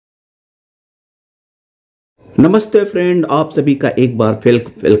नमस्ते फ्रेंड, आप सभी का एक बार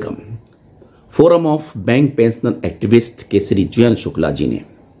welcome. Forum of bank pensioner activist के श्री जयंत शुक्ला जी ने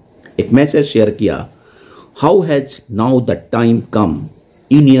एक मैसेज शेयर किया। How has now the time come,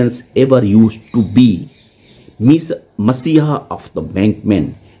 unions ever use to be मसीहा of the bank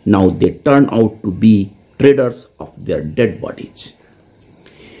man, now they turn out to be traders of their dead bodies.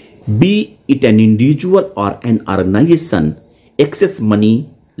 Be it an individual or an organization, excess money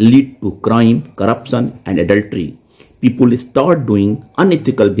lead to crime, corruption and adultery. People start doing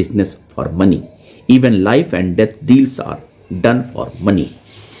unethical business for money. Even life and death deals are done for money.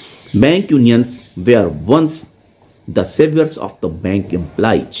 Bank unions were once the saviors of the bank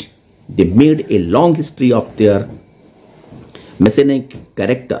employees. They made a long history of their messianic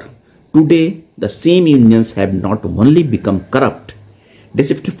character. Today, the same unions have not only become corrupt,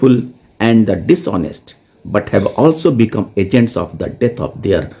 deceitful and the dishonest, but have also become agents of the death of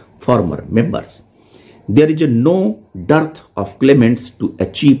their former members. There is no dearth of claimants to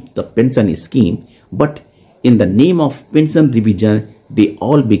achieve the pension scheme, but in the name of pension revision, they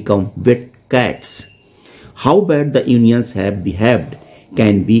all become wet cats. How bad the unions have behaved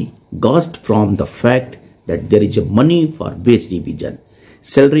can be gauged from the fact that there is money for wage revision.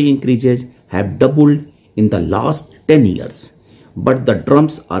 Salary increases have doubled in the last 10 years. But the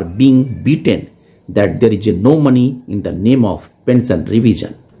drums are being beaten that there is no money in the name of pension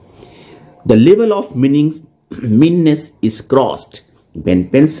revision. The level of meanness is crossed when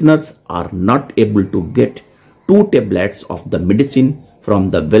pensioners are not able to get 2 tablets of the medicine from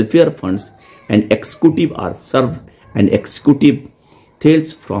the welfare funds and executive are served and executive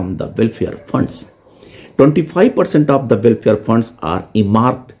thales from the welfare funds. 25% of the welfare funds are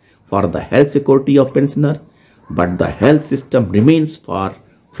earmarked for the health security of pensioner, but the health system remains far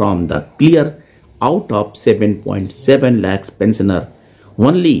from the clear. Out of 7.7 lakhs pensioners,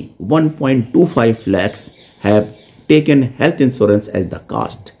 only 1.25 lakhs have taken health insurance as the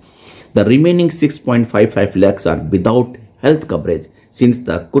cost. The remaining 6.55 lakhs are without health coverage since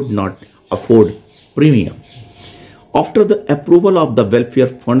they could not afford premium. After the approval of the welfare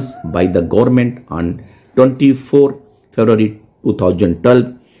funds by the government on 24 February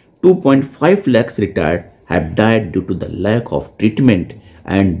 2012, 2.5 lakhs retired have died due to the lack of treatment,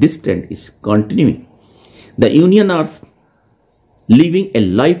 and this trend is continuing. The union are living a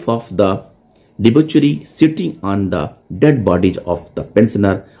life of the debauchery, sitting on the dead bodies of the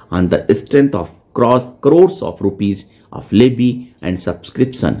pensioner on the strength of crores of rupees of levy and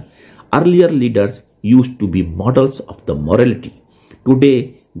subscription. Earlier leaders used to be models of the morality.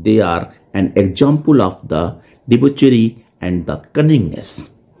 Today they are an example of the debauchery and the cunningness.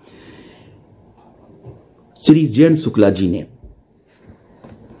 Shri Jayant Shukla ji ने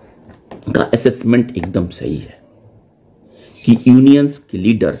का assessment एकदम सही है कि unions के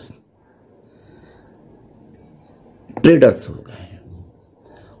leaders traders हो गए हैं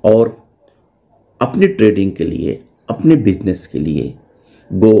और अपने ट्रेडिंग के लिए, अपने बिजनेस के लिए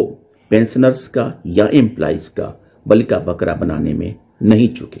वो पेंशनर्स का या एम्प्लॉइज का बलि का बकरा बनाने में नहीं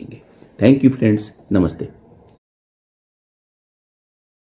चूकेंगे। थैंक यू फ्रेंड्स, नमस्ते।